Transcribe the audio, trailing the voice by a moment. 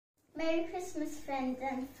Merry Christmas, friends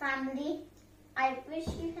and family. I wish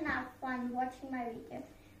you can have fun watching my video.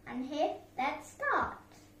 And here, let's start.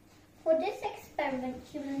 For this experiment,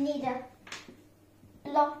 you will need a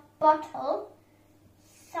bottle,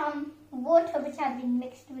 some water which has been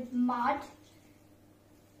mixed with mud,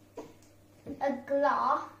 a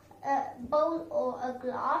bowl or a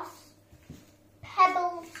glass,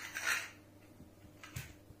 pebbles,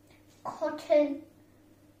 cotton,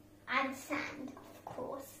 and sand, of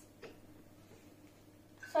course.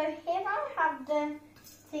 So here I have the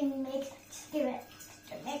thing mixed. Just give it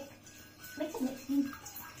a mix.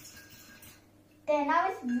 Then now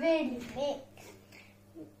it's really mixed.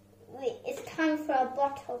 Wait, it's time for a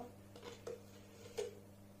bottle.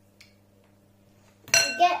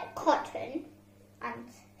 Get cotton and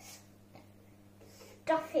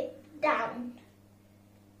stuff it down.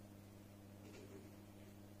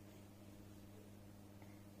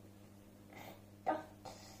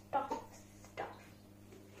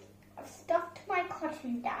 I've stuffed my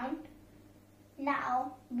cotton down.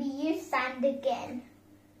 Now we use sand again.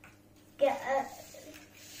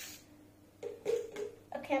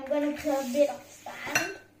 Okay, I'm going to put a bit of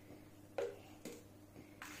sand.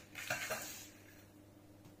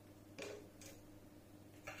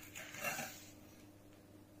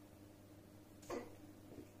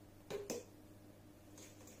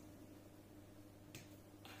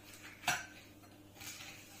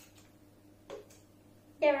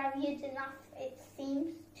 There I've used enough, it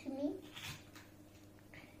seems to me.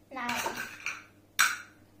 Now,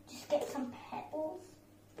 just get some pebbles.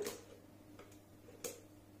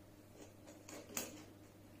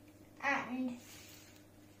 And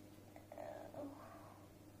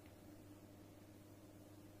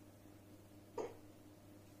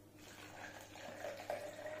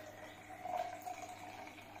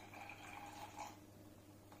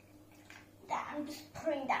I'm just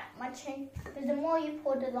pouring that much in, because the more you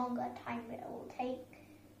pour, the longer time it will take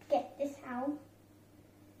to get this out.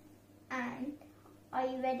 And are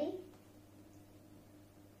you ready?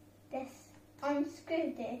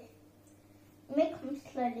 Unscrew this. It may come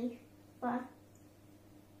slowly, but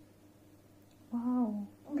wow.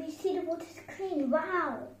 We see the water's clean.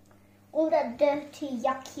 Wow. All that dirty,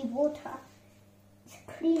 yucky water is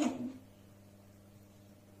clean.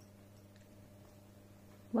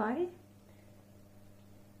 Why?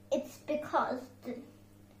 It's because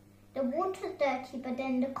the water's dirty, but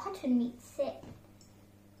then the cotton meets it,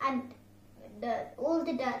 and all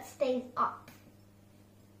the dirt stays up.